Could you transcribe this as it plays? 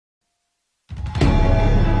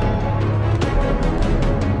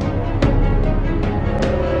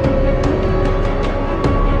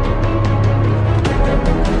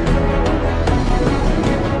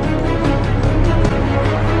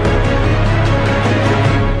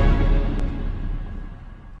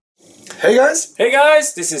Hey guys! Hey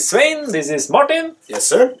guys, this is Svein, this is Martin. Yes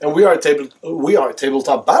sir, and we are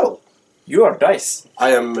Tabletop Battle. You are Dice.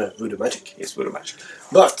 I am Voodoo Magic. Yes, Voodoo Magic.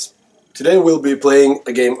 But today we'll be playing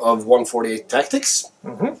a game of 148 Tactics.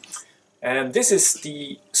 And this is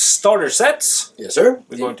the starter sets Yes sir.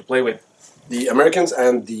 we're going to play with. The Americans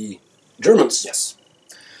and the Germans. Yes.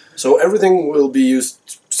 So everything will be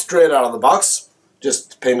used straight out of the box,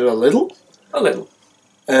 just painted a little. A little.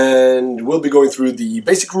 And we'll be going through the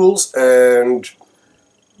basic rules and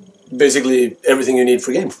basically everything you need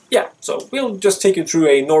for game. Yeah, so we'll just take you through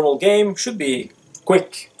a normal game. Should be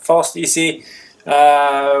quick, fast, easy.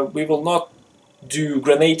 We will not do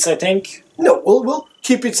grenades, I think. No, we'll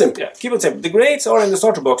keep it simple. Yeah, keep it simple. The grenades are in the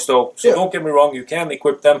starter box though, so don't get me wrong, you can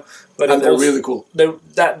equip them. But And they're really cool.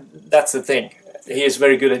 That's the thing. He is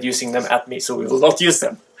very good at using them at me, so we will not use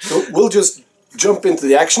them. So we'll just jump into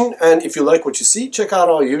the action, and if you like what you see, check out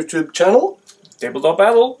our YouTube channel.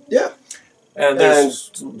 Tabletopbattle. Yeah. And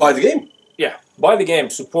buy the game. Yeah, buy the game,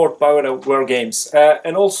 support BioWare games.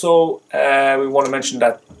 And also, we want to mention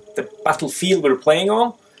that the battlefield we're playing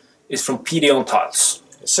on is from PD on Tiles.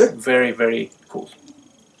 Yes, sir. Very, very cool.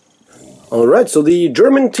 Alright, so the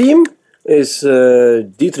German team is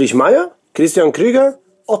Dietrich Meyer, Christian Krüger,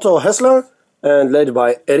 Otto Hessler, and led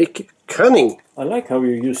by Erik König. I like how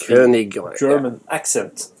you use König. German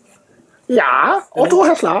accent. Yeah, Otto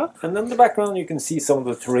Hessler. And in the background you can see some of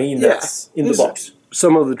the terrain that's in the box.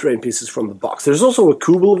 Some of the train pieces from the box. There's also a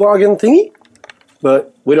Kubelwagen thingy,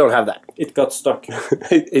 but we don't have that. It got stuck.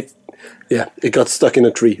 it got stuck in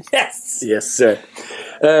a tree. Yes! Yes, sir.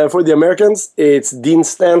 For the Americans, it's Dean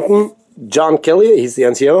Stanton, John Kelly, he's the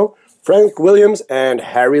NCO, Frank Williams, and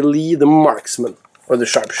Harry Lee, the marksman, or the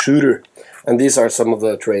sharpshooter. And these are some of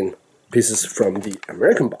the train pieces from the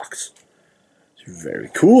American box. It's very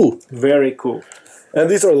cool. Very cool. And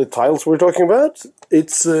these are the tiles we're talking about.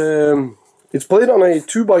 It's played on a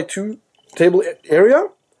 2x2 table area.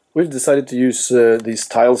 We've decided to use these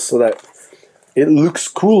tiles so that it looks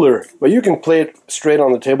cooler. But you can play it straight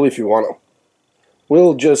on the table if you want to.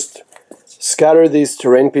 We'll just scatter these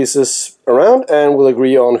terrain pieces around and we'll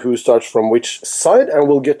agree on who starts from which side, and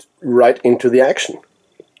we'll get right into the action.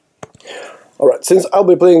 Alright, since I'll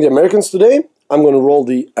be playing the Americans today, I'm going to roll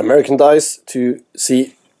the American dice to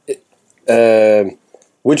see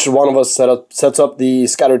which one of us sets up the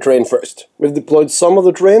scatter terrain first. We've deployed some of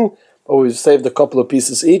the terrain, but we've saved a couple of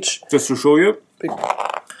pieces each. Just to show you.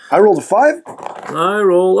 I rolled a 5. I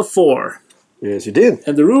roll a 4. Yes, you did.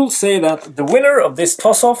 And the rules say that the winner of this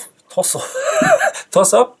toss-off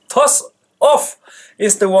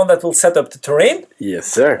is the one that will set up the terrain. Yes,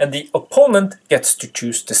 sir. And the opponent gets to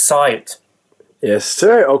choose the side. Yes,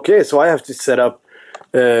 sir. Okay, so I have to set up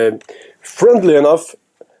friendly enough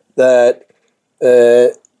that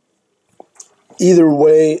either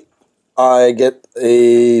way I get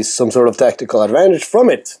some sort of tactical advantage from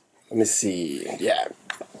it. Let me see. Yeah,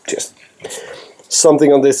 just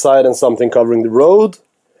something on this side and something covering the road.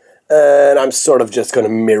 And I'm sort of just going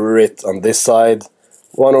to mirror it on this side.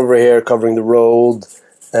 One over here covering the road.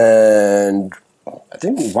 And I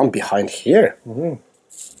think one behind here.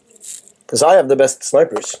 Because I have the best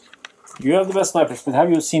snipers. You have the best snipers, but have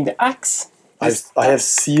you seen the axe? I have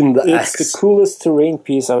seen the axe. It's the coolest terrain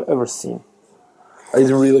piece I've ever seen. It's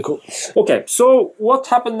really cool. Okay, so what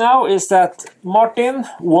happened now is that Martin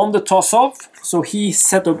won the toss-off, so he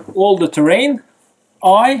set up all the terrain.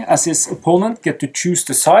 I, as his opponent, get to choose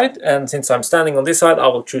the side, and since I'm standing on this side, I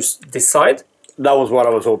will choose this side. That was what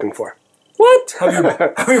I was hoping for. What?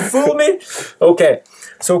 Have you fooled me? Okay,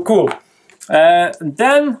 so cool.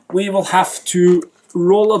 Then we will have to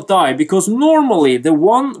roll a die, because normally the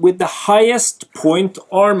one with the highest point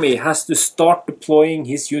army has to start deploying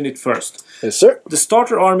his unit first. Yes, sir. The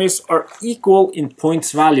starter armies are equal in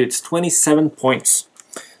points value. It's 27 points.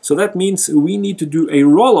 So that means we need to do a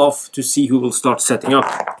roll-off to see who will start setting up.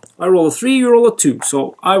 I roll a 3, you roll a 2.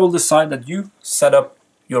 So I will decide that you set up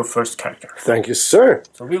your first character. Thank you, sir.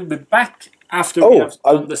 So we'll be back after we have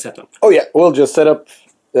done the setup. Oh yeah, we'll just set up...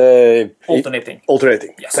 Alternating.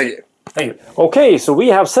 Alternating. Yes. Thank you. Thank you. Okay, so we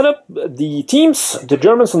have set up the teams, the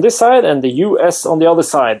Germans on this side and the US on the other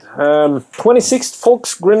side. 26th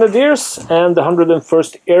Volksgrenadiers and the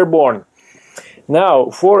 101st Airborne. Now,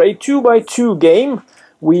 for a 2x2 game,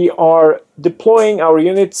 we are deploying our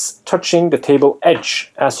units touching the table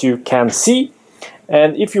edge, as you can see.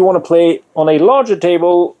 And if you want to play on a larger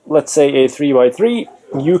table, let's say a 3x3,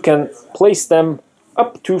 you can place them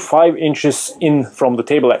up to 5 inches in from the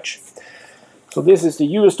table edge. So this is the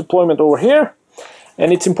US deployment over here.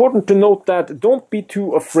 And it's important to note that don't be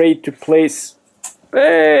too afraid to place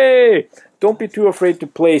don't be too afraid to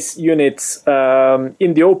place units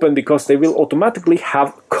in the open, because they will automatically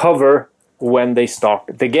have cover when they start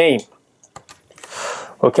the game.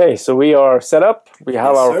 Okay, so we are set up. We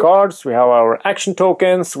have our cards, we have our action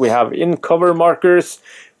tokens, we have in-cover markers,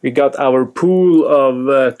 we got our pool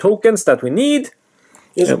of tokens that we need.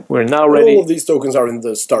 Yes. We're now ready. All of these tokens are in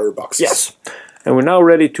the starter boxes. Yes. And we're now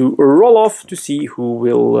ready to roll off to see who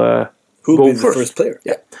will Who'll be the first player.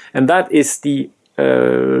 Yeah. And that is the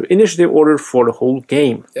initiative order for the whole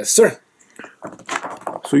game. Yes, sir.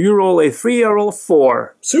 So you roll a 3, I roll a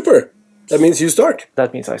 4. Super. That means you start.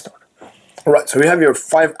 That means I start. Alright, so you have your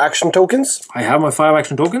 5 action tokens. I have my 5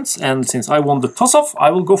 action tokens, and since I won the toss-off, I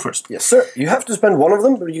will go first. Yes, sir. You have to spend one of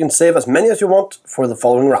them, but you can save as many as you want for the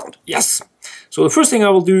following round. Yes. So the first thing I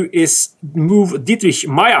will do is move Dietrich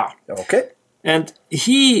Maya. Okay. And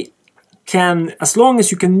he can, as long as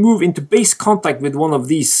you can move into base contact with one of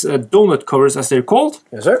these donut covers, as they're called.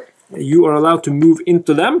 Yes, sir. You are allowed to move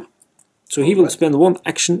into them. So he will spend 1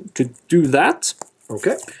 action to do that.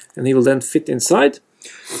 Okay. And he will then fit inside.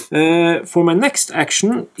 For my next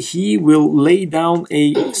action, he will lay down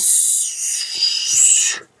a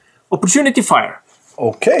opportunity fire.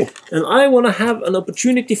 Okay. And I want to have an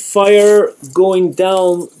opportunity fire going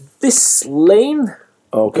down this lane.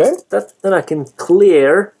 Okay. Then I can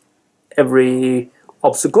clear every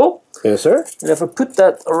obstacle. Yes, sir. And if I put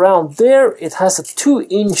that around there, it has a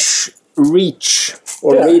 2-inch reach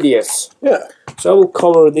or radius. Yeah. So I will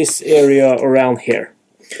cover this area around here.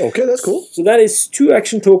 Okay, that's cool. So that is 2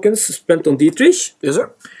 action tokens spent on Dietrich. Yes,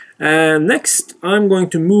 sir. And next, I'm going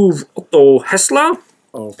to move Otto Hessla.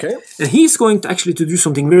 Okay. And he's going to actually to do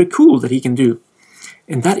something very cool that he can do.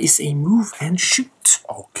 And that is a move and shoot.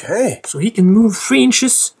 Okay. So he can move 3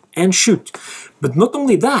 inches and shoot. But not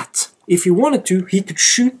only that, if he wanted to, he could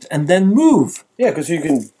shoot and then move. Yeah, because you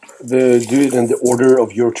can do it in the order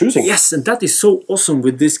of your choosing. Yes, and that is so awesome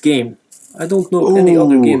with this game. I don't know any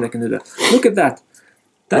other game that can do that. Look at that.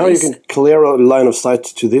 Now you can clear a line of sight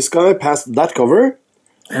to this guy, past that cover.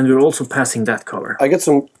 And we're also passing that cover. I get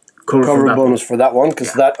some cover bonus for that one,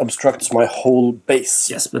 because that obstructs my whole base.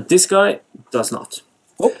 Yes, but this guy does not.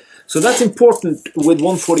 Oh. So that's important with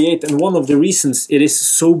 148, and one of the reasons it is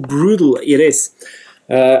so brutal it is.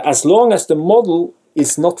 As long as the model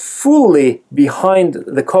is not fully behind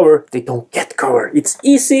the cover, they don't get cover. It's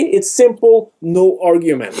easy, it's simple, no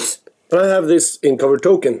arguments. But I have this in cover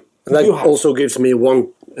token, and that also gives me 1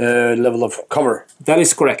 level of cover. That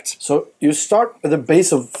is correct. So you start with a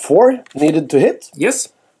base of 4 needed to hit.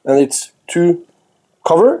 Yes. And it's 2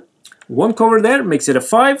 cover. 1 cover there makes it a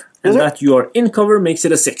 5, and that you are in cover makes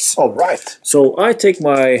it a 6. All right. So I take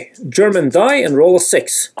my German die and roll a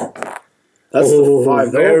 6. That's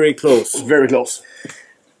 5. Very close. Very close.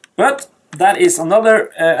 But that is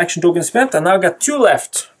another action token spent, and now I've got 2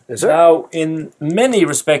 left. Yes, sir. Now, in many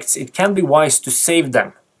respects, it can be wise to save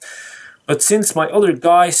them. But since my other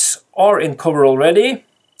guys are in cover already,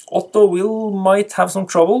 Otto might have some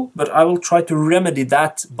trouble, but I will try to remedy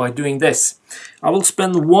that by doing this. I will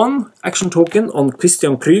spend 1 action token on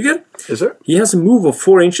Christian Krüger. Yes, sir. He has a move of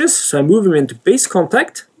 4 inches, so I move him into base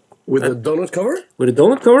contact. With the donut cover? With a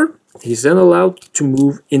donut cover, he's then allowed to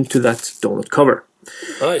move into that donut cover.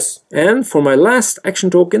 Nice. And for my last action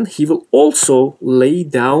token, he will also lay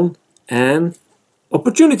down an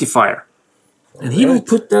opportunity fire. And he will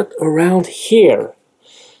put that around here.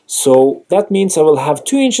 So that means I will have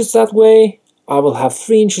 2 inches that way, I will have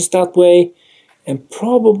 3 inches that way, and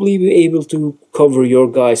probably be able to cover your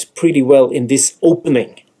guys pretty well in this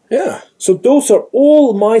opening. Yeah. So those are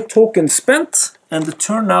all my tokens spent, and the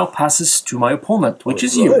turn now passes to my opponent, which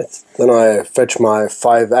is you. Then I fetch my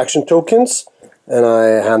 5 action tokens, and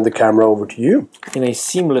I hand the camera over to you. In a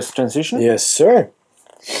seamless transition. Yes, sir.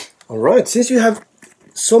 All right. Since you have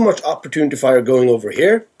so much opportunity fire going over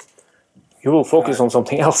here, you will focus on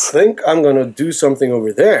something else. I think I'm going to do something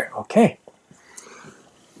over there. Okay.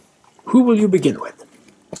 Who will you begin with?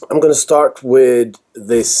 I'm going to start with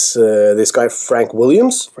this guy, Frank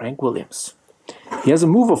Williams. Frank Williams. He has a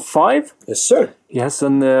move of 5. Yes, sir. He has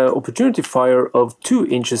an opportunity fire of 2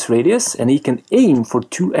 inches radius, and he can aim for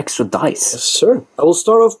 2 extra dice. Yes, sir. I will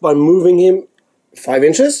start off by moving him 5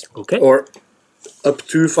 inches. Okay. Or up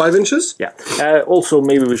to 5 inches. Yeah. Also,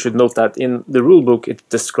 maybe we should note that in the rulebook, it's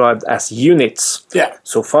described as units. Yeah.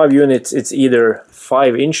 So 5 units, it's either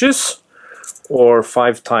 5 inches or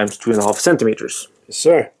 5 times 2.5 centimeters. Yes,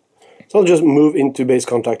 sir. So I'll just move into base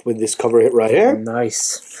contact with this cover hit right here.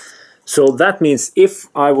 Nice. So that means if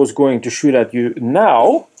I was going to shoot at you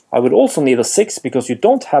now, I would also need a 6 because you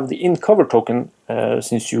don't have the in-cover token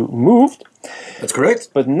since you moved. That's correct.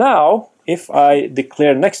 But now, if I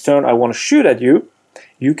declare next turn I want to shoot at you,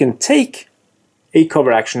 you can take a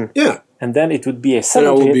cover action. Yeah. And then it would be a And I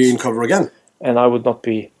seventh will hit. be in cover again. And I would not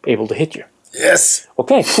be able to hit you. Yes.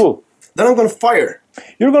 Okay, cool. Then I'm going to fire.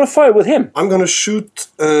 You're going to fire with him. I'm going to shoot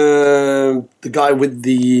the guy with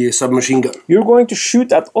the submachine gun. You're going to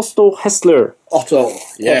shoot at Otto Hessler. Otto.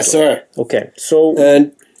 Yes, sir. Okay, so...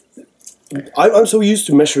 And I'm so used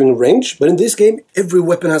to measuring range, but in this game, every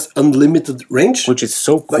weapon has unlimited range. which is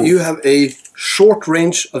so cool. But you have a short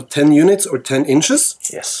range of 10 units or 10 inches.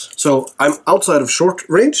 Yes. So I'm outside of short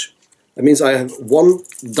range. That means I have 1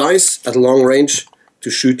 dice at long range to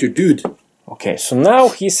shoot your dude. Okay, so now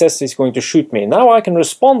he says he's going to shoot me. Now I can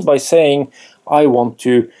respond by saying I want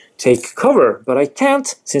to take cover, but I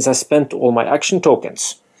can't since I spent all my action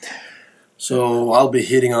tokens. So I'll be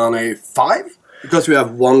hitting on a 5 because we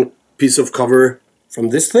have 1 piece of cover from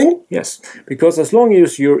this thing. Yes, because as long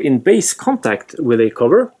as you're in base contact with a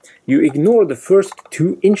cover, you ignore the first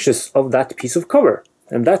 2 inches of that piece of cover.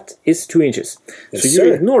 And that is 2 inches. Yes, so you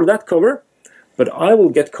sir. ignore that cover, but I will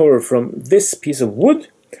get cover from this piece of wood,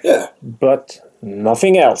 Yeah. but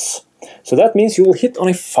nothing else. So that means you will hit on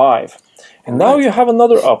a 5. And now you have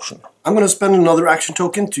another option. I'm going to spend another action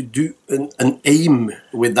token to do an aim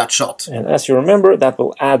with that shot. And as you remember, that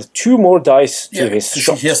will add 2 more dice to his so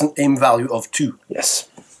shot. he has an aim value of 2. Yes.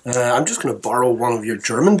 I'm just going to borrow one of your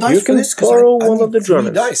German dice You for can this. 'Cause borrow I one need of the 3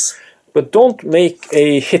 Germans. dice. But don't make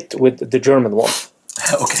a hit with the German one.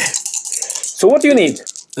 Okay. So what do you need?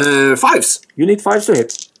 5s. You need 5s to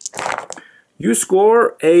hit. You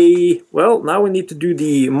score a... Well, now we need to do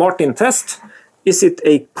the Martin test. Is it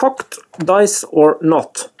a cocked dice or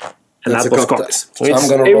not? And That's that a was cocked cocked. dice. So So it's I'm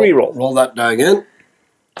going a to reroll. roll that die again.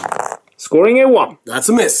 Scoring a 1. That's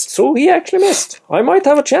a miss. So he actually missed. I might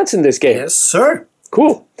have a chance in this game. Yes, sir.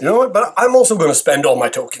 Cool. You know what? But I'm also going to spend all my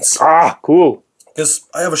tokens. Ah, cool. Because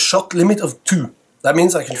I have a shot limit of 2. That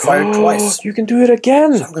means I can fire twice. You can do it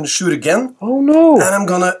again. I'm going to shoot again. Oh no. And I'm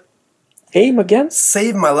going to Aim again.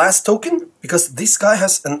 save my last token. Because this guy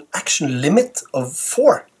has an action limit of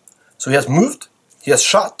 4. So he has moved. He has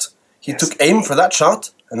shot. He took aim for that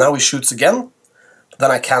shot. And now he shoots again. But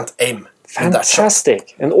then I can't aim with that shot.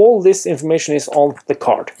 Fantastic. And all this information is on the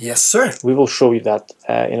card. Yes, sir. We will show you that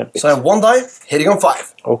in a bit. So I have 1 die, hitting on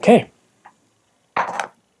 5. Okay.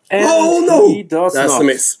 And Oh, no! he does That's not. a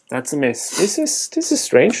miss. That's a miss. This is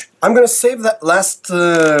strange. I'm going to save that last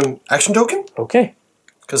action token. Okay.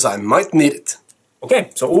 Because I might need it. Okay,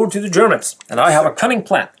 so over to the Germans. And I have a cunning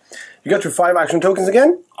plan. You got your 5 action tokens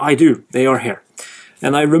again? I do. They are here.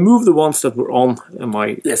 And I remove the ones that were on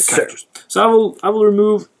my Yes, characters. So I will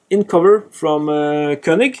remove in cover from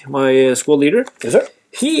Koenig, my squad leader. Yes, sir.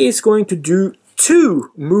 He is going to do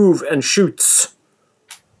 2 move and shoots.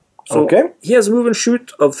 So Okay. he has a move and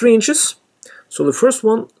shoot of 3 inches. So the first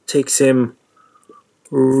one takes him...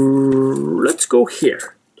 Let's go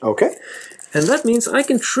here. Okay. And that means I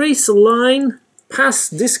can trace a line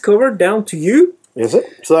past this cover down to you. Yes, sir.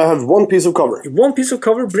 So I have 1 piece of cover. 1 piece of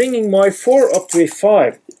cover, bringing my 4 up to a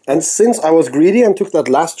 5. And since I was greedy and took that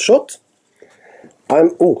last shot,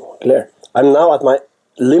 I'm now at my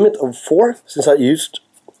limit of 4, since I used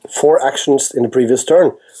 4 actions in the previous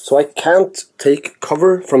turn. So I can't take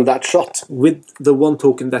cover from that shot. With the 1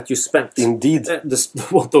 token that you spent. Indeed. The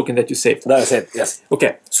 1 token that you saved. That is it, yes.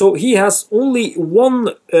 Okay, so he has only 1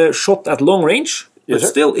 shot at long range. But Yes, sir.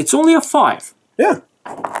 still, it's only a 5. Yeah.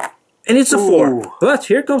 And it's a 4. Ooh. But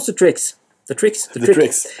here comes the tricks. The tricks. The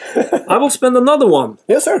tricks. I will spend another 1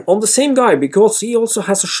 Yes, sir. on the same guy because he also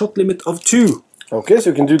has a shot limit of 2. Okay, so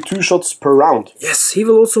you can do 2 shots per round. Yes, he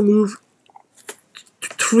will also move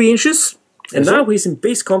 3 inches. And Yes, now sir. he's in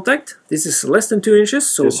base contact. This is less than 2 inches,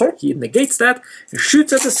 so Yes, sir. he negates that and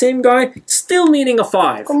shoots at the same guy, still needing a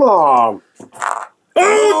 5. Come on.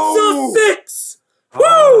 Oh, it's a 6!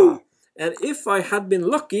 Woo! And if I had been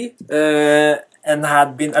lucky and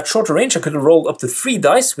had been at shorter range, I could have rolled up to 3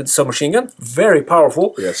 dice with the submachine gun. Very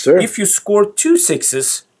powerful. Yes, sir. If you score 2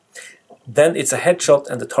 6s, then it's a headshot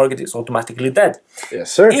and the target is automatically dead.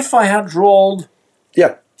 Yes, sir. If I had rolled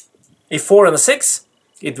Yeah. a 4 and a 6,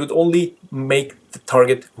 it would only make the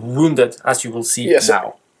target wounded, as you will see Yes, sir.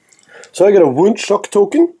 now. So I get a wound shock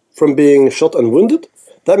token from being shot and wounded.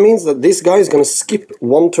 That means that this guy is going to skip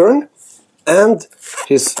 1 turn, and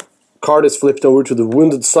his card is flipped over to the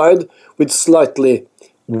wounded side with slightly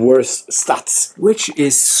worse stats. Which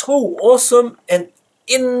is so awesome and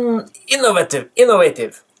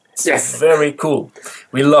innovative. It's very cool.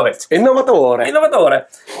 We love it. Innovatore. Innovatore.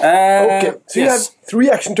 Okay, so you have Yes. 3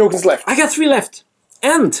 action tokens left. I got 3 left.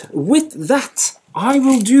 And with that, I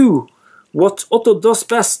will do what Otto does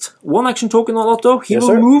best. 1 action token on Otto. He Yes, will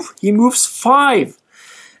sir. move. He moves 5.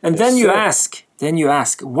 And then Yes, you sir.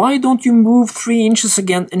 ask, why don't you move 3 inches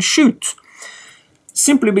again and shoot?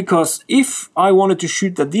 simply because if I wanted to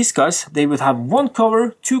shoot at these guys, they would have 1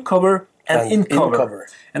 cover, 2 cover, and in cover.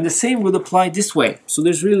 And the same would apply this way, so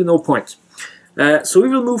there's really no point. So we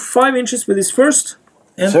will move 5 inches with his first,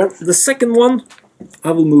 and the second one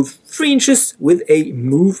I will move 3 inches with a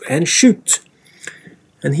move and shoot.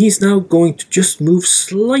 And he's now going to just move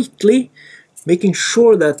slightly, making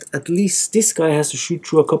sure that at least this guy has to shoot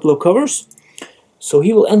through a couple of covers. So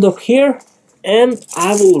he will end up here, and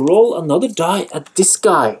I will roll another die at this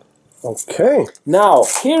guy. Okay. Now,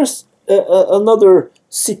 here's another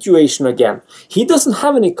situation again. He doesn't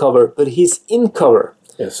have any cover, but he's in cover.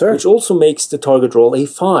 Yes, sir. Which also makes the target roll a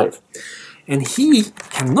 5. And he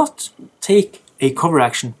cannot take a cover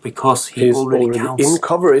action because he's already counts in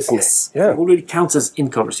cover, isn't he? Yeah. He already counts as in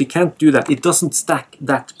cover, so he can't do that. It doesn't stack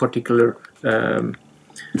that particular...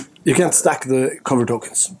 You can't stack the cover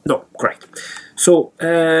tokens. No, correct. So,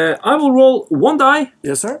 I will roll 1 die.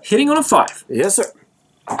 Yes, sir. Hitting on a 5. Yes, sir.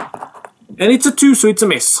 And it's a 2, so it's a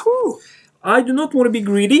miss. Woo. I do not want to be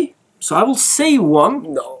greedy, so I will save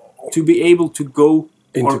 1 to be able to go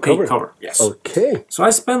into cover. Yes. Okay. So I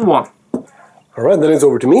spend 1. Alright, then it's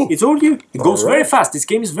over to me. It's over to you. It goes very fast. This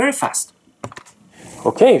game is very fast.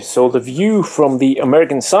 Okay, so the view from the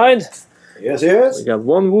American side. Yes, yes. We got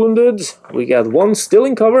 1 wounded. We got 1 still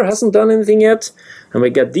in cover, hasn't done anything yet. And we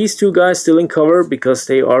got these 2 guys still in cover because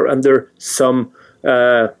they are under some,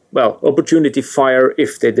 opportunity fire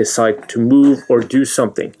if they decide to move or do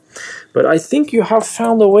something. But I think you have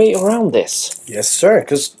found a way around this. Yes, sir,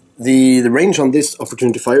 because the range on this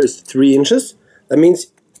opportunity fire is 3 inches. That means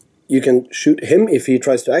you can shoot him if he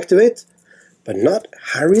tries to activate, but not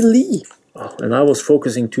Harry Lee. Oh, and I was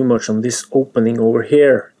focusing too much on this opening over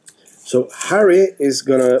here. So Harry is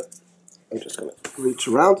gonna... I'm just gonna reach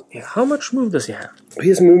around. Yeah, how much move does he have? He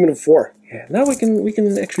has a movement of 4. Yeah, now we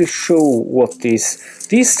can actually show what these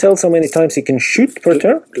tells how many times he can shoot per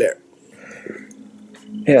turn. Glare.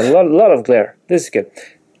 Yeah, a lot of glare. This is good.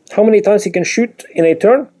 How many times he can shoot in a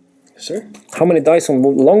turn? Yes, sir. How many dice on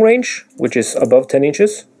long range, which is above 10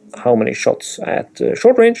 inches? How many shots at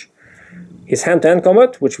short range? His hand-to-hand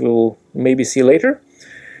combat, which we'll maybe see later.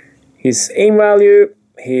 His aim value,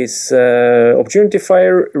 his opportunity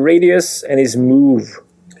fire radius, and his move,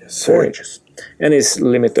 4 inches. And his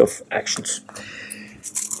limit of actions.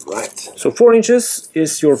 Right. So 4 inches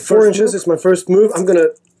is your first 4 inches move. is my first move. I'm gonna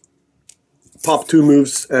pop 2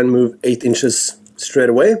 moves and move 8 inches straight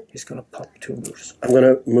away. He's gonna pop 2 moves. I'm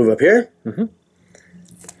gonna move up here.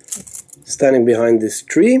 Standing behind this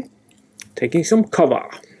tree. Taking some cover.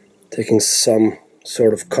 Taking some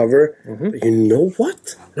sort of cover. But you know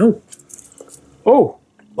what? No. Oh.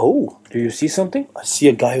 Oh. Do you see something? I see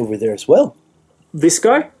a guy over there as well. This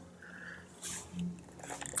guy?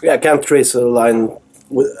 Yeah, I can't trace a line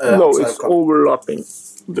with... no, it's overlapping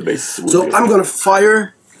the base. So I'm gonna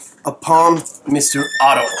fire upon Mr.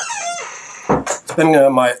 Otto.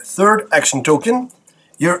 Spending my 3rd action token.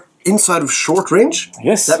 You're inside of short range.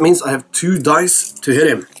 Yes. That means I have 2 dice to hit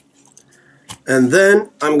him. And then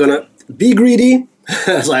I'm gonna be greedy,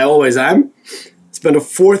 as I always am. Spend a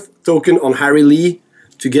 4th token on Harry Lee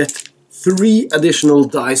to get 3 additional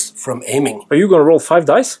dice from aiming. Are you gonna roll 5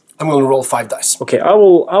 dice? I'm gonna roll 5 dice. Okay, I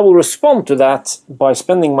will respond to that by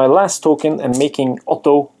spending my last token and making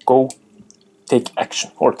Otto go take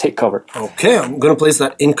action or take cover. Okay, I'm gonna place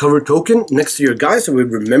that in cover token next to your guy so we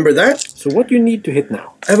remember that. So what do you need to hit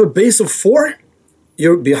now? I have a base of 4.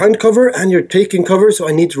 You're behind cover and you're taking cover, so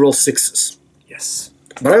I need to roll 6s. Yes.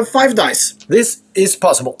 But I have 5 dice. This is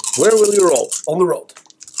possible. Where will you roll? On the road.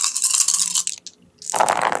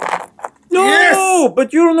 No, Yes!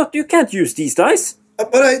 but you can't use these dice.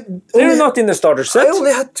 But They're not in the starter set. I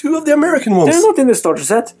only had 2 of the American ones. They're not in the starter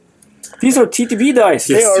set. These are TTV dice.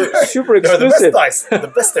 Yes, they are super They're exclusive. the best dice. The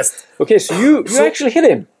bestest. Okay, so you actually hit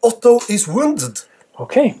him. Otto is wounded.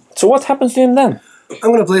 Okay, so what happens to him then?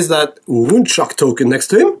 I'm going to place that wound shock token next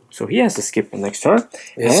to him. So he has to skip the next turn.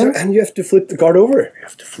 Yes, sir. And you have to flip the card over. You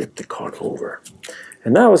have to flip the card over.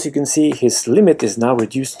 And now, as you can see, his limit is now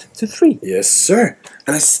reduced to 3. Yes, sir.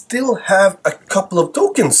 And I still have a couple of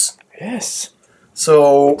tokens. Yes.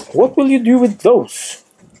 So what will you do with those?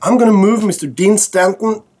 I'm going to move Mr. Dean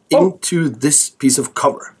Stanton into this piece of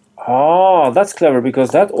cover. Ah, that's clever, because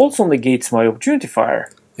that also negates my opportunity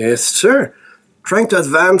fire. Yes, sir. Trying to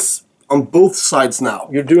advance on both sides now.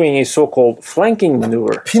 You're doing a so-called flanking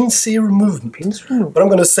maneuver. Pincer movement. Pincer movement. But I'm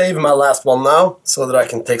going to save my last one now so that I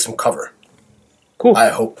can take some cover. Cool. I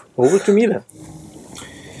hope. Over to me then.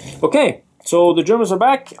 Okay, so the Germans are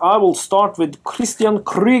back. I will start with Christian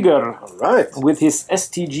Krieger. All right. With his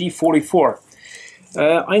STG-44.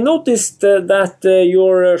 I noticed that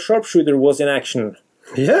your sharpshooter was in action.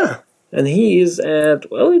 Yeah. And he is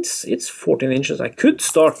at, well, it's 14 inches. I could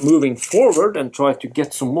start moving forward and try to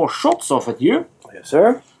get some more shots off at you. Yes,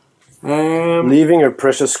 sir. Leaving your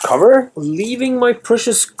precious cover. Leaving my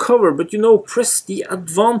precious cover, but you know, press the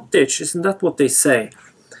advantage. Isn't that what they say?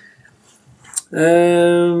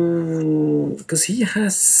 Because he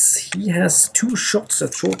has 2 shots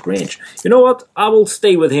at short range. You know what? I will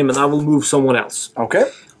stay with him and I will move someone else. Okay.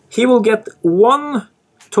 He will get 1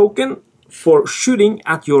 token for shooting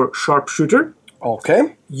at your sharpshooter.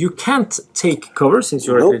 Okay. You can't take cover since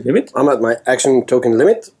you're at the limit. I'm at my action token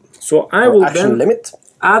limit. So I will then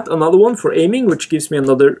add another one for aiming, which gives me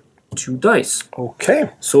another 2 dice.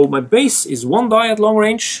 Okay. So my base is 1 die at long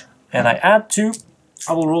range, and I add 2.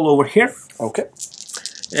 I will roll over here. Okay.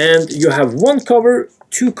 And you have 1 cover,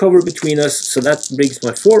 2 cover between us, so that brings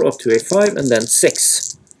my 4 up to a 5, and then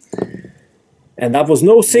 6. And that was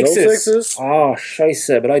no 6s. No 6s. Ah,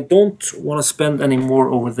 scheisse, but I don't want to spend any more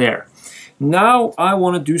over there. Now I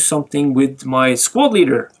want to do something with my squad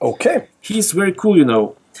leader. Okay. He's very cool, you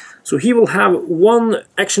know. So he will have 1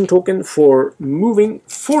 action token for moving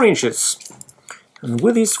 4 inches. And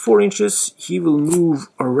with his 4 inches, he will move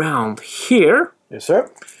around here. Yes, sir.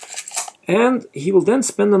 And he will then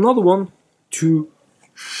spend another one to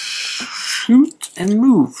shoot and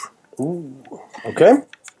move. Ooh. Okay.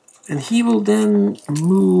 And he will then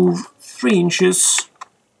move 3 inches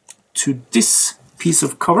to this piece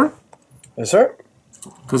of cover. Yes, sir.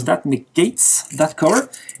 Because that negates that cover.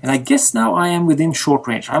 And I guess now I am within short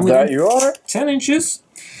range. I'm within There you are. 10 inches.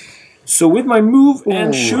 So with my move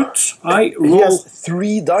and shoot, I roll. He has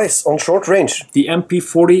 3 dice on short range. The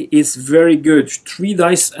MP40 is very good. 3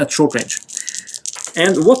 dice at short range.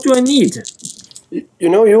 And what do I need? You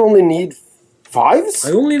know, you only need 5s?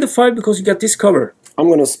 I only need a 5 because you got this cover. I'm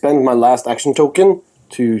going to spend my last action token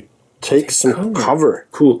to take some cover.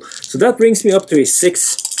 Cool. So that brings me up to a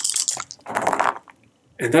 6.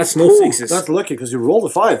 And that's no 6s. That's lucky because you rolled a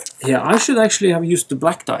 5. Yeah, I should actually have used the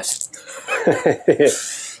black dice.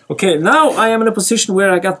 Okay, now I am in a position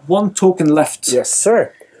where I got 1 token left. Yes,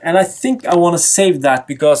 sir. And I think I want to save that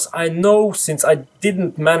because I know since I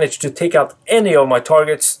didn't manage to take out any of my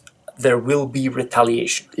targets, there will be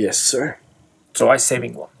retaliation. Yes, sir. So I'm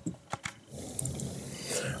saving 1.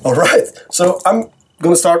 All right. So I'm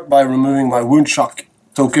going to start by removing my wound shock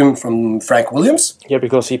token from Frank Williams. Yeah,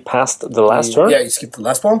 because he passed the last turn. Yeah, he skipped the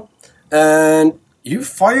last one. And you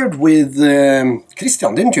fired with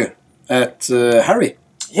Christian, didn't you? At Harry.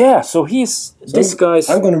 Yeah, so he's... this guy's...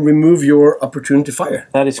 I'm going to remove your opportunity fire.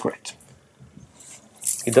 That is correct.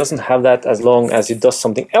 He doesn't have that as long as he does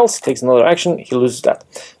something else, takes another action, he loses that.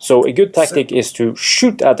 So a good tactic is to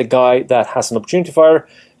shoot at the guy that has an opportunity fire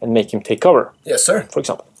and make him take cover. Yes, sir. For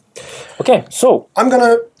example. Okay, so... I'm going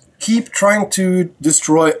to keep trying to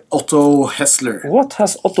destroy Otto Hessler. What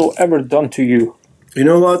has Otto ever done to you? You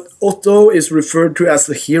know what? Otto is referred to as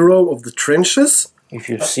the hero of the trenches. If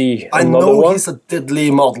you see I another know one, he's a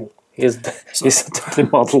deadly model. he's a deadly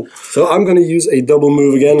model. So I'm going to use a double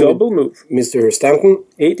move again. Double move. Mr. Stanton.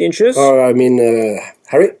 8 inches. I mean,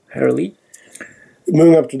 Harry. Harley.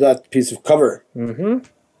 Moving up to that piece of cover.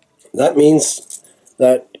 That means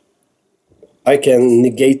that I can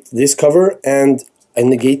negate this cover and I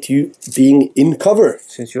negate you being in cover.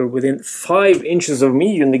 Since you're within 5 inches of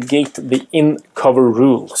me, you negate the in-cover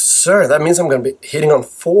rule. Sir, that means I'm going to be hitting on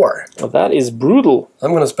 4. Well, that is brutal.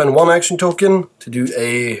 I'm going to spend 1 action token to do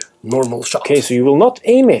a normal shot. Okay, so you will not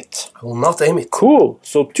aim it. I will not aim it. Cool.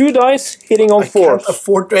 So 2 dice hitting on 4. I can't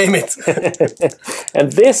afford to aim it.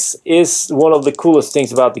 And this is one of the coolest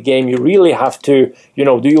things about the game. You really have to, you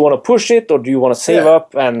know, do you want to push it or do you want to save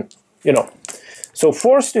up and, you know. So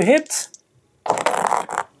force to hit.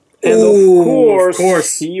 And of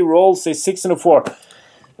course, he rolls a 6 and a 4.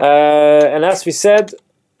 And as we said,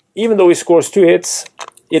 even though he scores 2 hits,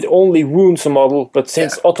 it only wounds a model. But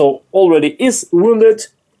since Otto already is wounded,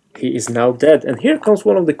 he is now dead. And here comes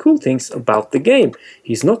one of the cool things about the game.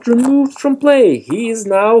 He's not removed from play. He is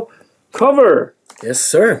now cover. Yes,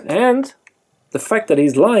 sir. And the fact that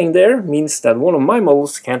he's lying there means that one of my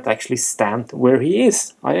models can't actually stand where he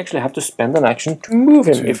is. I actually have to spend an action to move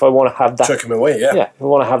him if I want to have that. Chuck him away, yeah. Yeah, if I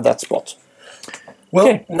want to have that spot.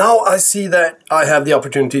 Well, now I see that I have the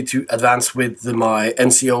opportunity to advance with my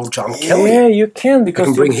NCO John Kelly. Yeah, you can because I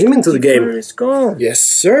can bring him into the game. Is gone. Yes,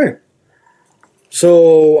 sir.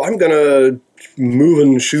 So I'm gonna move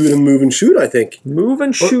and shoot, I think. Move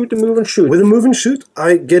and shoot and move and shoot. With a move and shoot,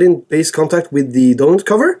 I get in base contact with the donut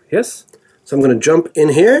cover. Yes. So I'm gonna jump in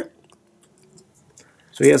here.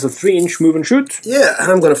 So he has a 3-inch move and shoot. Yeah,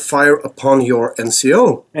 and I'm gonna fire upon your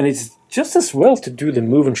NCO. And it's just as well to do the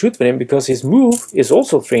move and shoot with him because his move is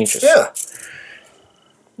also 3 inches. Yeah.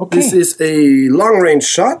 Okay. This is a long-range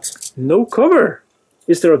shot. No cover.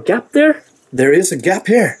 Is there a gap there? There is a gap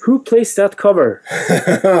here. Who placed that cover?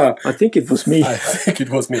 I think it was me. I think it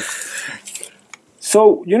was me.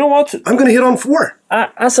 So, you know what? I'm going to hit on 4.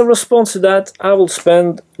 As a response to that, I will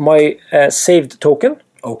spend my saved token.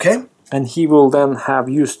 Okay. And he will then have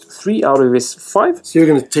used 3 out of his 5. So you're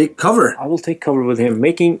going to take cover. I will take cover with him,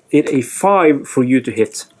 making it a 5 for you to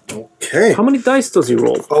hit. Okay. How many dice does he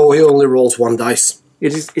roll? Oh, he only rolls 1 dice.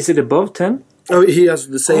 Is it above 10? Oh, he has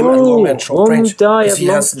the same long and short range. Die He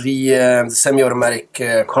has the semi-automatic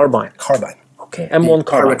carbine. Okay. M1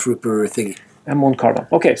 carbine. Paratrooper thingy. M1 carbine.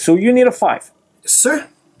 Okay, so you need a 5. Yes, sir.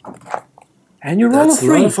 And you roll That's a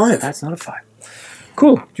 3. not a 5. That's not a 5.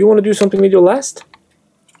 Cool. Do you want to do something with your last?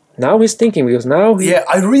 Now he's thinking, because now he... Yeah,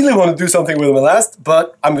 I really want to do something with my last,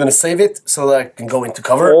 but I'm going to save it so that I can go into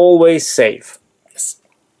cover. Always save. Yes.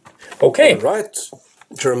 Okay. All right.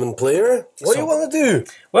 German player, what do you want to do?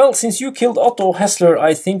 Well, since you killed Otto Hessler,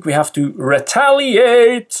 I think we have to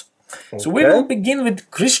retaliate. Okay. So we will begin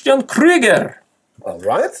with Christian Krüger. All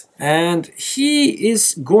right. And he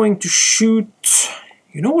is going to shoot...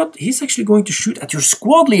 You know what? He's actually going to shoot at your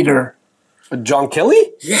squad leader. John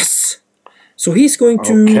Kelly? Yes. So he's going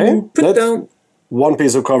to put down... 1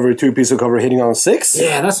 piece of cover, 2 piece of cover, hitting on 6.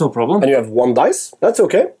 Yeah, that's no problem. And you have 1 dice. That's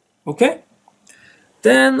okay. Okay.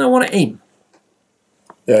 Then I want to aim.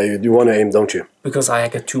 Yeah, you want to aim, don't you? Because I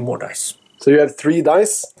get 2 more dice. So you have 3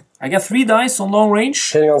 dice. I get 3 dice on long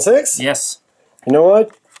range. Hitting on 6? Yes. You know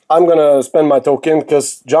what? I'm going to spend my token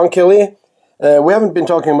because John Kelly, we haven't been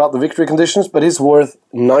talking about the victory conditions, but he's worth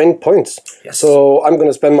 9 points. Yes. So I'm going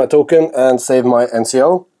to spend my token and save my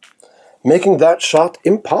NCO, making that shot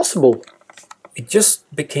impossible. It just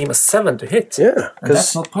became a 7 to hit. Yeah. And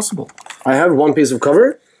that's not possible. I have 1 piece of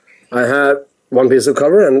cover. I have 1 piece of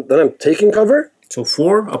cover, and then I'm taking cover. So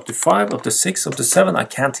 4, up to 5, up to 6, up to 7, I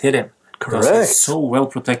can't hit him. Correct. Because he's so well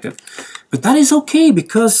protected. But that is okay,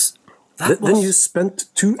 because... Then you spent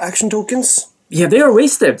 2 action tokens? Yeah, they are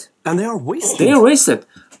wasted. And they are wasted. They are wasted.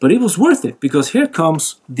 But it was worth it, because here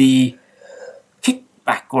comes the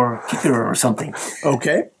kickback or kicker or something.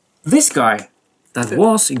 Okay. This guy that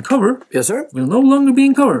was in cover, yes, sir, will no longer be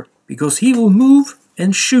in cover, because he will move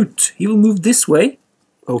and shoot. He will move this way.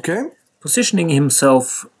 Okay. Positioning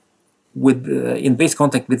himself with in base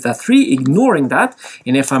contact with that 3, ignoring that.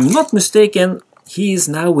 And if I'm not mistaken, he is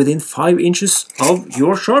now within 5 inches of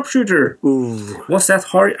your sharpshooter. Ooh. Was that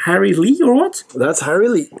Harry Lee or what? That's Harry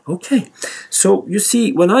Lee. Okay. So, you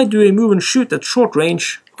see, when I do a move and shoot at short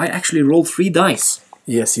range, I actually roll 3 dice.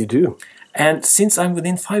 Yes, you do. And since I'm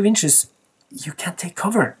within 5 inches, you can't take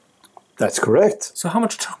cover. That's correct. So how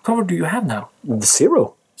much cover do you have now?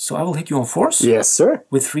 0. So I will hit you on force? Yes, sir.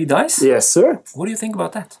 With 3 dice? Yes, sir. What do you think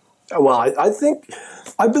about that? Well,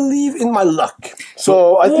 I believe in my luck.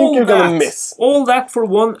 So I think you're going to miss. All that for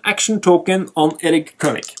 1 action token on Erik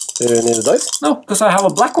König. Do you need a dice? No, because I have a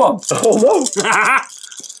black one. Oh,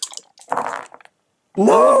 no.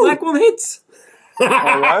 No. Black one hits.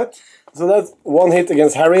 All right. So that's 1 hit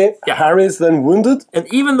against Harry. Yeah. Harry is then wounded. And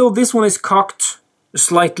even though this one is cocked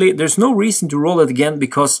slightly, there's no reason to roll it again,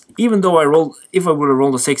 because even though if I would have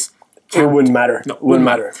rolled a 6, it wouldn't matter. No, wouldn't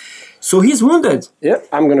matter. So he's wounded. Yeah,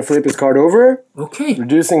 I'm going to flip his card over. Okay.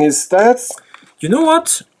 Reducing his stats. You know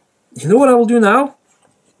what? You know what I will do now?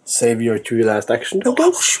 Save your 2 last action tokens. I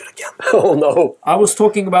will shoot again. Oh, no. I was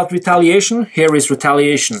talking about retaliation. Here is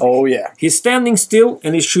retaliation. Oh, yeah. He's standing still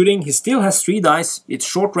and he's shooting. He still has 3 dice. It's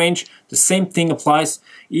short range. The same thing applies.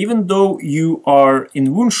 Even though you are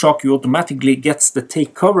in wound shock, you automatically gets the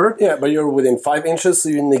take cover. Yeah, but you're within 5 inches, so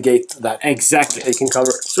you negate that. Exactly. Taking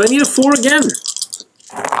cover. So I need a 4 again.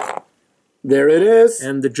 There it is.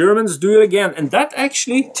 And the Germans do it again. And that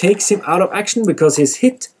actually takes him out of action, because he's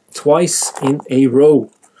hit twice in a row.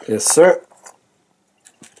 Yes, sir.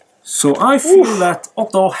 So I feel that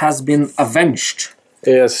Otto has been avenged.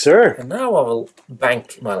 Yes, sir. And now I will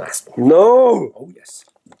bank my last one. No. Oh, yes.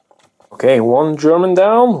 Okay, 1 German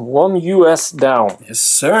down, 1 US down. Yes,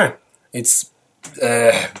 sir. It's,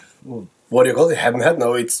 what do you call it? Head and head?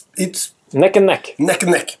 No, it's... Neck and neck. Neck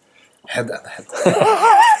and neck. Head and head.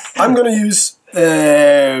 I'm gonna use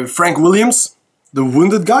Frank Williams, the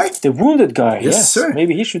wounded guy. The wounded guy, yes. Sir.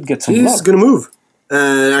 Maybe he should get some He's blood. gonna move.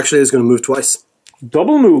 Actually, he's gonna move twice.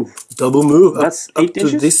 Double move. Double move. That's up 8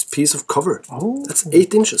 inches? to this piece of cover. Oh. That's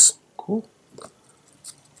 8 inches. Cool.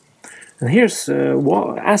 And here's,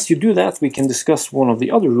 as you do that, we can discuss one of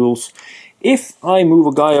the other rules. If I move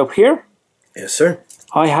a guy up here, yes, sir,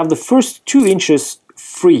 I have the first 2 inches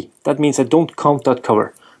free. That means I don't count that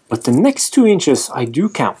cover. But the next 2 inches I do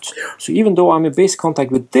count. So even though I'm in base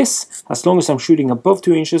contact with this, as long as I'm shooting above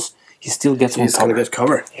 2 inches, he still gets one He's cover. gonna get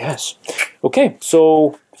cover. Yes. Okay,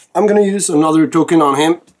 so I'm gonna use another token on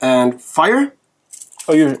him and fire.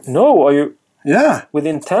 are you Yeah.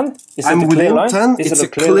 within 10? Is I'm it a clear within line? 10. Is It's it a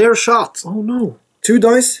clear shot. Oh no. 2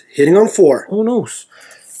 dice, hitting on 4. Oh no.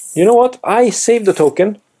 You know what? I saved the token.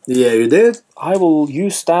 Yeah, you did. I will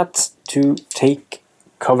use that to take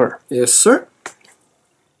cover. Yes, sir.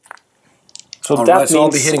 So All that right, means so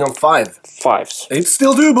I'll be hitting on 5. 5s. It's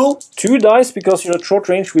still doable. 2 dice because you're at short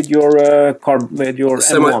range with your M1.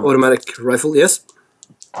 Semi-automatic rifle, yes.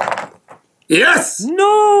 Yes!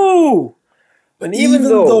 No! And even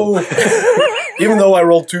though even though I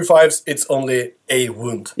rolled 2 5s, it's only a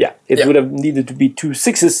wound. yeah, it would have needed to be 2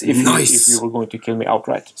 6s if you were going to kill me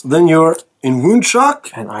outright. So then you're in wound shock.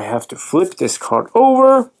 And I have to flip this card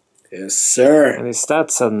over. Yes, sir. And his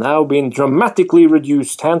stats have now been dramatically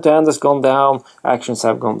reduced. Hand to hand has gone down. Actions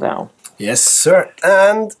have gone down. Yes, sir.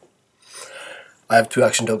 And I have 2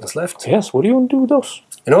 action tokens left. Yes, what do you want to do with those?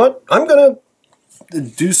 You know what? I'm gonna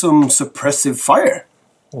do some suppressive fire.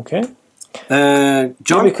 Okay.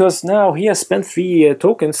 John? Because now he has spent 3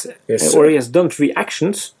 tokens, Yes, or sir. he has done 3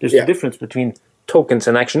 actions. There's Yeah. a difference between tokens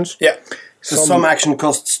and actions. Yeah. So some action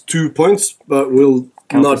costs 2 points, but we'll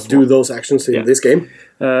not as do one. those actions in this game.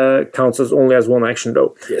 Counts as only as 1 action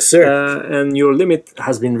though. Yes, sir. And your limit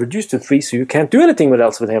has been reduced to 3, so you can't do anything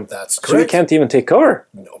else with him. That's So you correct. can't even take cover.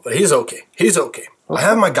 No, but he's okay. He's okay. I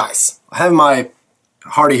have my guys. I have my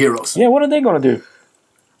hardy heroes. Yeah, what are they going to do?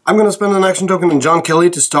 I'm going to spend an action token on John Kelly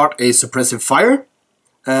to start a suppressive fire.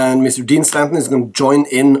 And Mr. Dean Stanton is going to join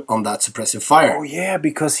in on that suppressive fire. Oh yeah,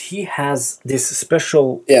 because he has this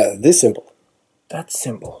special Yeah, this simple. that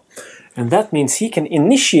symbol. And that means he can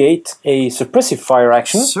initiate a suppressive fire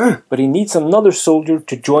action, Sir. but he needs another soldier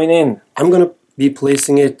to join in. I'm going to be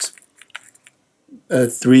placing it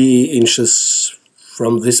 3 inches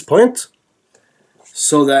from this point.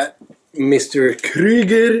 So that Mr.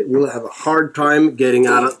 Krieger will have a hard time getting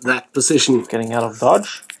out of that position. Getting out of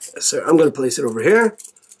dodge. So I'm going to place it over here.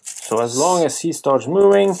 So as long as he starts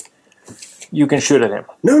moving, you can shoot at him.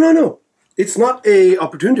 No. It's not a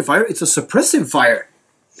opportunity fire. It's a suppressive fire.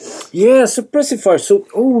 Yeah, suppressive fire. So,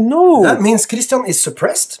 oh no! That means Christian is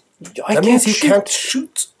suppressed. I That means he shoot. can't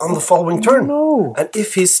shoot on the following turn. No. And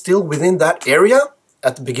if he's still within that area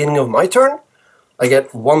at the beginning of my turn, I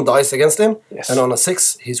get 1 dice against him. Yes. And on a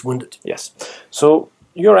 6, he's wounded. Yes. So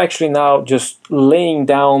you're actually now just laying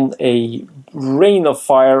down a rain of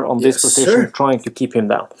fire on this Yes, position, sir. trying to keep him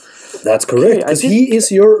down. That's correct. I Because did- he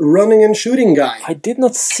is your running and shooting guy. I did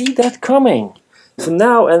not see that coming. So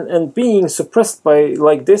now, and being suppressed by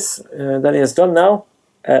like this that he has done now,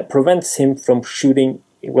 prevents him from shooting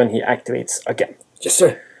when he activates again. Yes,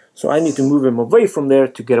 sir. So I need to move him away from there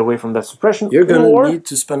to get away from that suppression. You're going or, to need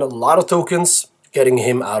to spend a lot of tokens getting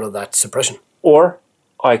him out of that suppression. or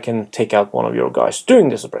I can take out one of your guys doing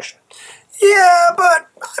the suppression. Yeah, but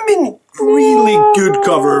I mean, really good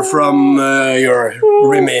cover from your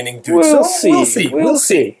remaining dudes. We'll So see. We'll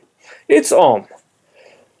see. It's on.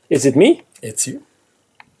 Is it me? It's you.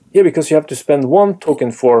 Yeah, because you have to spend 1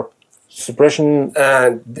 token for suppression.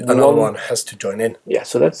 And another One- one has to join in. Yeah,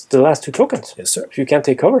 so that's the last 2 tokens. Yes, sir. If you can't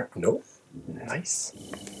take cover. No. Nice.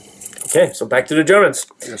 Okay, so back to the Germans.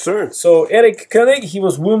 Yes, sir. So Erik Koenig, he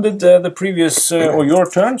was wounded the previous, or your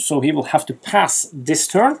turn, so he will have to pass this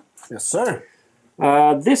turn. Yes, sir.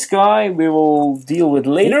 This guy we will deal with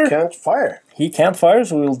later. He can't fire. He can't fire,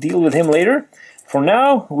 so we'll deal with him later. For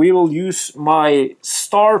now, we will use my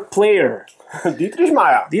star player, Dietrich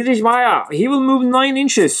Meyer. Dietrich Meyer. He will move 9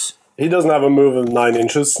 inches. He doesn't have a move of 9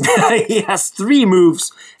 inches. He has 3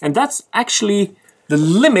 moves, and that's actually the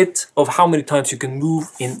limit of how many times you can move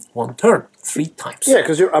in 1 turn. 3 times. Yeah,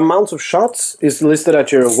 because your amount of shots is listed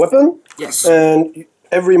at your weapon. Yes. And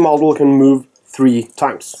every model can move 3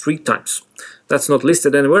 times. 3 times. That's not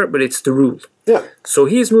listed anywhere, but it's the rule. Yeah. So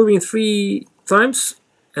he is moving 3 times,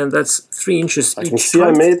 and that's 3 inches I each can see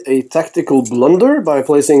time. I made a tactical blunder by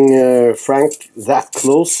placing Frank that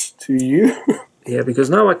close to you. Yeah, because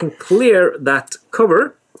now I can clear that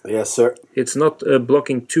cover. Yes, sir. It's not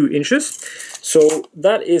blocking 2 inches. So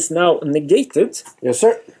that is now negated. Yes,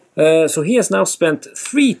 sir. So he has now spent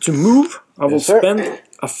 3 to move. I will Yes, sir. spend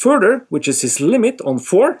a further, which is his limit, on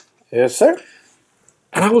 4. Yes, sir.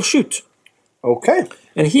 And I will shoot. Okay.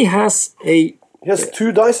 And he has He has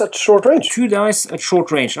 2 dice at short range. 2 dice at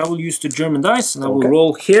short range. I will use the German dice, and I will Okay.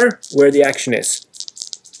 roll here where the action is.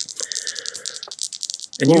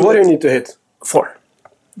 And Well, what do you need to hit? 4.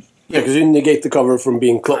 Yeah, because you negate the cover from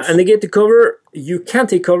being close. And negate the cover. You can't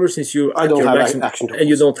take cover since you I don't your have action, action tokens. and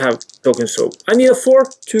you don't have tokens. So I need a 4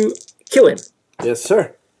 to kill him. Yes, sir.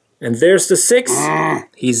 And there's the 6.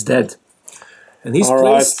 He's dead. And he's All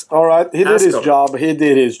placed. right, all right. He did his Ascot. job. He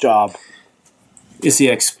did his job. Is he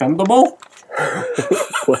expendable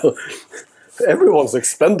Well, everyone's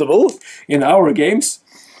expendable. in our games?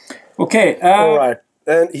 Okay. All right.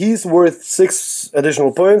 And he's worth 6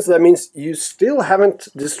 additional points. That means you still haven't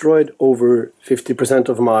destroyed over 50%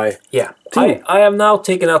 of my Yeah. team. I have now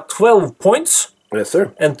taken out 12 points. Yes,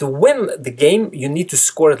 sir. And to win the game, you need to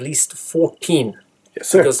score at least 14. Yes,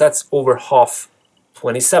 sir. Because that's over half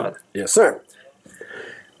 27. Yes, sir.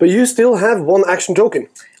 But you still have 1 action token.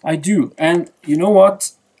 I do. And you know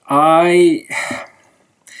what?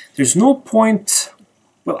 There's no point.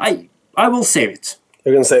 Well, I will save it.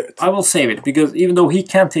 You're going to save it. I will save it because even though he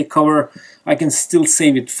can't take cover, I can still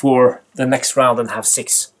save it for the next round and have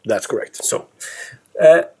 6. That's correct. So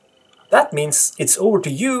that means it's over to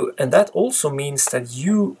you, and that also means that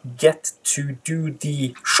you get to do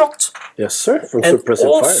the shot. Yes, sir. From And suppressive fire.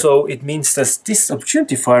 also it means that this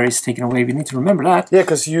opportunity fire is taken away. We need to remember that. Yeah,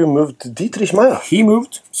 because you moved Dietrich Meyer. He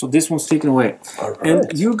moved, so this one's taken away. All right.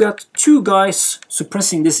 And you got 2 guys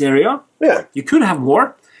suppressing this area. Yeah. You could have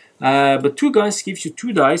more, but 2 guys gives you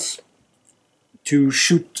 2 dice to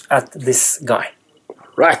shoot at this guy.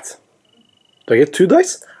 Right. Do I get 2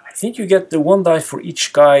 dice? I think you get the 1 die for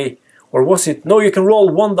each guy, or was it? No, you can roll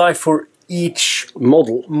 1 die for each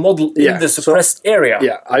Model. model Yeah, in the so- suppressed area.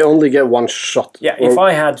 Yeah, I only get 1 shot. Yeah, if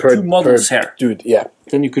I had 2 models here, Dude, yeah.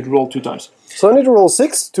 then you could roll 2 times. So I need to roll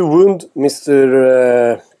 6 to wound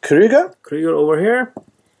Mr. Krüger. Krieger over here.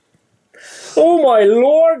 Oh my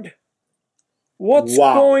lord! What's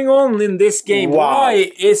Wow. going on in this game? Wow.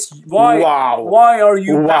 Wow. Why are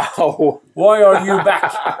you back? Wow. Why are you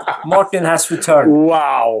back? Martin has returned.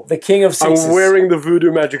 Wow. The king of sixes. I'm wearing the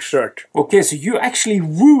voodoo magic shirt. Okay, so you actually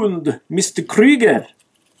wound Mr. Krieger.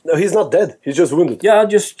 No, he's not dead. He's just wounded. Yeah,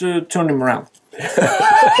 just turn him around.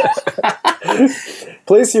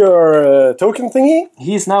 Place your token thingy.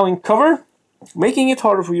 He's now in cover, making it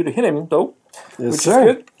harder for you to hit him, though, Yes, which sir.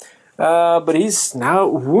 is good. But he's now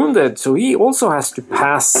wounded, so he also has to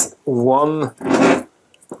pass 1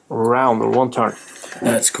 round or 1 turn.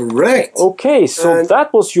 That's correct. Okay, so And-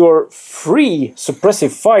 that was your free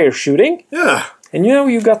suppressive fire shooting. Yeah. And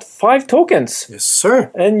you got 5 tokens. Yes,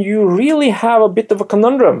 sir. And you really have a bit of a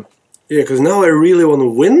conundrum. Yeah, because now I really want to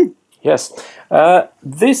win. Yes.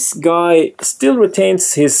 This guy still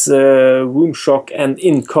retains his wound shock and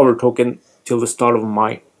in cover token till the start of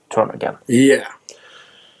my turn again. Yeah.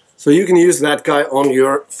 So you can use that guy on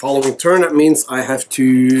your following turn. That means I have to...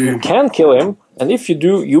 You can kill him, and if you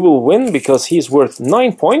do, you will win because he's worth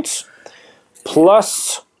 9 points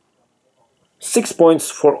plus 6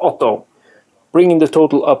 points for Otto, bringing the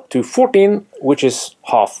total up to 14, which is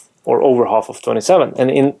half or over half of 27.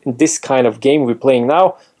 And in this kind of game we're playing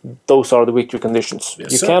now, those are the victory conditions.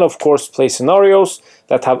 Yes, you sir. can, of course, play scenarios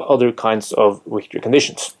that have other kinds of victory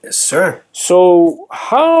conditions. Yes, sir. So,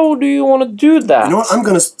 how do you want to do that? You know what? I'm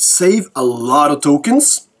going to save a lot of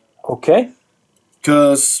tokens. Okay,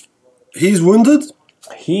 Because he's wounded.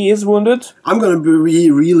 he is wounded. I'm going to be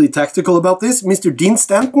really tactical about this. Mr. Dean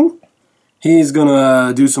Stanton. He's going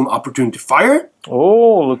to do some opportunity fire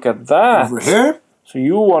Oh, look at that. over here. So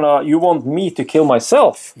you want me to kill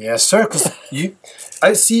myself? Yes, sir. Because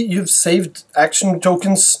I see you've saved action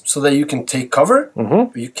tokens so that you can take cover.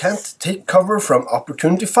 But you can't take cover from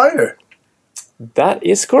opportunity fire. That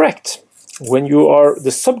is correct. When you are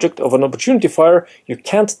the subject of an opportunity fire, you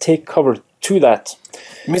can't take cover to that.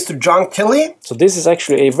 Mr. John Kelly. So this is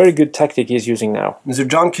actually a very good tactic he's using now. Mr.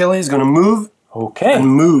 John Kelly is going to move Okay, and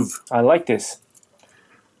move. I like this.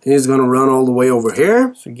 He's going to run all the way over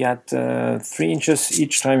here. So you get 3 inches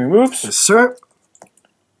each time he moves. Yes, sir.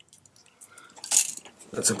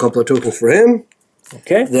 That's a couple of tokens for him.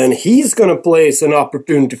 Okay. Then he's going to place an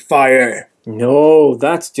opportunity fire. No,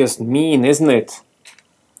 that's just mean, isn't it?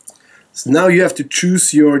 So now you have to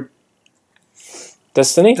choose your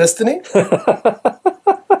Destiny? destiny.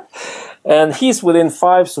 And he's within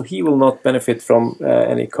 5, so he will not benefit from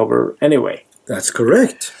any cover anyway. That's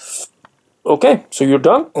correct. Okay, so you're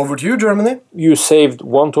done. Over to you, Germany. You saved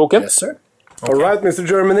 1 token. Yes, sir. All right, Mr.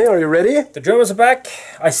 Germany, are you ready? The Germans are back.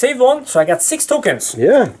 I saved 1, so I got 6 tokens.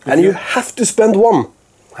 Yeah. And you have to spend 1.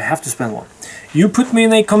 I have to spend 1. You put me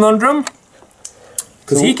in a conundrum.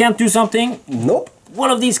 Because he can't do something. Nope. One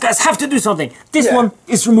of these guys have to do something. This Yeah. one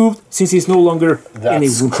is removed since he's no longer in a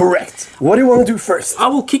That's wound. correct. What do you want to do first? I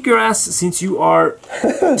will kick your ass since you are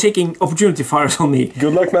taking opportunity fires on me.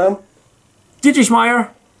 Good luck, man. Dietrich Meyer,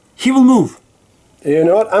 he will move. You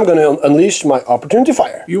know what? I'm going to unleash my opportunity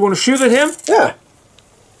fire. You want to shoot at him? Yeah.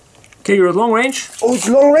 Okay, you're at long range. Oh, it's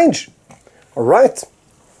long range. All right.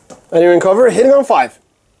 And you're in cover, hitting on 5.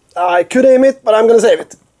 I could aim it, but I'm going to save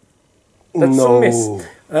it. That's no. a miss.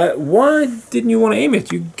 Why didn't you want to aim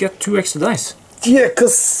it? You get 2 extra dice. Yeah,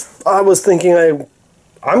 because I was thinking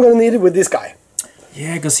I'm going to need it with this guy.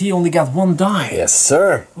 Yeah, because he only got 1 die. Yes,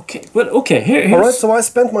 sir. Okay, but okay, here's... Alright, so I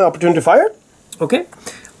spent my opportunity to fire. Okay.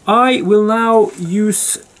 I will now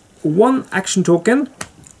use 1 action token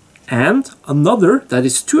and another, that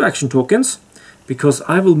is 2 action tokens, because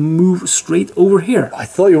I will move straight over here. I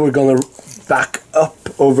thought you were going to back up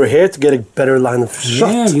over here to get a better line of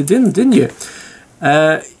shot. Yeah, you didn't you?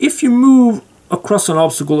 If you move across an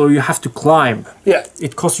obstacle or you have to climb, Yeah.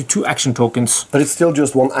 it costs you 2 action tokens. But it's still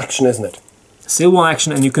just 1 action, isn't it? Still 1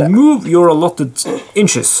 action, and you can move your allotted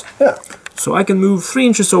inches. Yeah. So I can move 3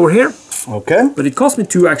 inches over here, Okay. but it cost me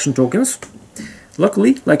 2 action tokens.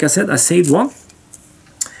 Luckily, like I said, I saved 1.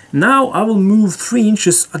 Now I will move 3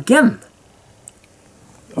 inches again.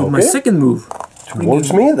 With my second move.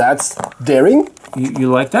 Towards me, that's daring. You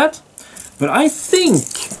like that? But I think...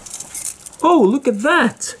 Oh, look at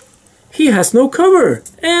that! He has no cover,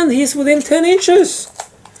 and he's within 10 inches.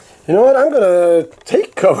 You know what, I'm going to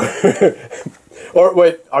take cover. Or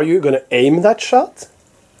wait, are you going to aim that shot?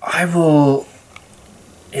 I will...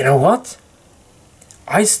 You know what?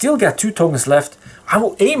 I still got 2 tokens left. I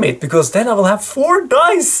will aim it, because then I will have 4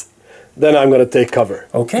 dice. Then I'm going to take cover.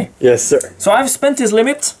 Okay. Yes, sir. So I've spent his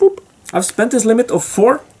limit. Boop. I've spent his limit of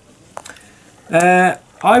 4.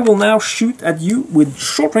 I will now shoot at you with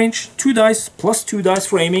short range, 2 dice, plus 2 dice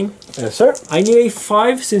for aiming. Yes, sir. I need a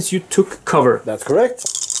 5 since you took cover. That's correct.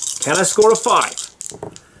 Can I score a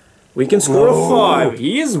 5? We can score a 5.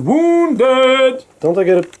 He is wounded. Don't I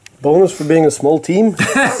get a bonus for being a small team?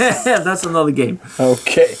 That's another game.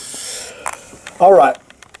 Okay. All right.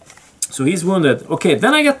 So he's wounded. Okay,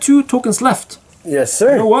 then I got 2 tokens left. Yes,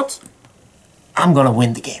 sir. You know what? I'm gonna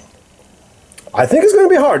win the game. I think it's going to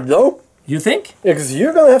be hard, though. You think? Yeah, because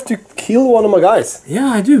you're going to have to kill one of my guys. Yeah,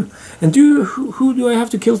 I do. And who do I have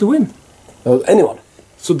to kill to win? Anyone.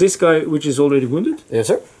 So this guy, which is already wounded? Yes,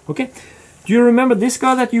 sir. Okay. Do you remember this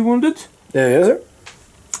guy that you wounded? Yeah, yes, sir.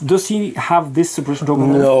 Does he have this suppression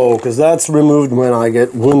token? No, because that's removed when I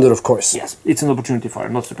get wounded, of course. Yes, it's an opportunity fire,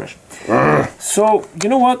 not suppression. So, you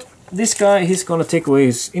know what? This guy, he's gonna take away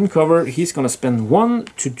his in cover. He's gonna spend 1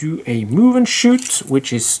 to do a move and shoot,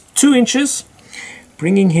 which is 2 inches.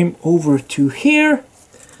 Bringing him over to here.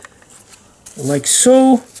 Like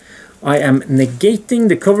so. I am negating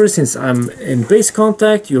the cover since I'm in base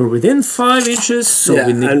contact. You're within 5 inches, so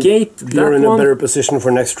we negate that one. You're in a better position for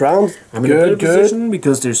next round. I'm in a better position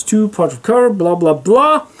because there's 2 parts of cover, blah blah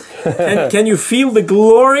blah. And can you feel the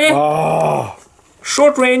glory?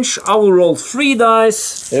 Short range, I will roll 3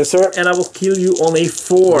 dice. Yes, sir. And I will kill you on a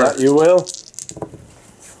 4. Yeah, you will.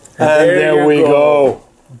 And there we go.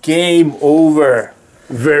 Game over.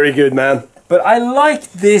 Very good, man. But I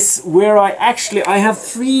like this where I have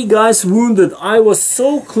 3 guys wounded. I was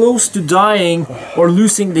so close to dying or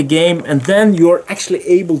losing the game, and then you're actually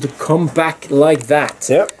able to come back like that.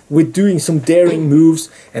 Yep. With doing some daring moves,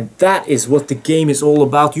 and that is what the game is all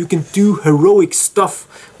about. You can do heroic stuff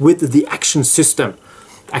with the action system,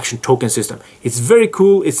 action token system. It's very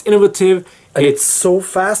cool, it's innovative. And it's so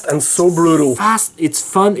fast and so brutal. Fast, it's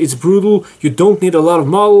fun, it's brutal. You don't need a lot of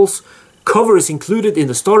models. Cover is included in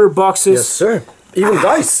the starter boxes. Yes, sir. Even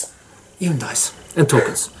dice. Even dice and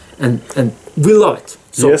tokens. And we love it.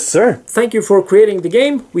 So yes, sir. Thank you for creating the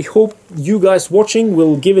game. We hope you guys watching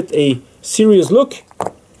will give it a serious look.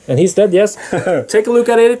 And he's dead, yes. Take a look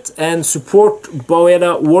at it and support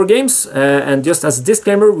Boeda Wargames. And just as a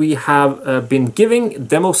disclaimer, we have been giving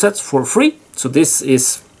demo sets for free. So this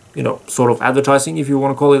is, you know, sort of advertising, if you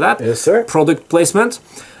want to call it that. Yes, sir. Product placement.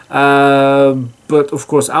 But of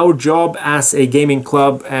course our job as a gaming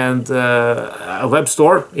club and a web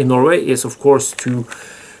store in Norway is of course to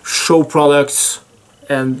show products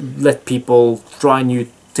and let people try new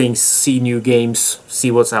things, see new games,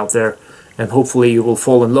 see what's out there, and hopefully you will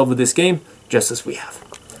fall in love with this game just as we have.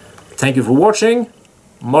 Thank you for watching.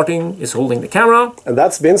 Martin is holding the camera. And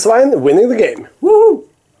that's been Svein winning the game. Woohoo!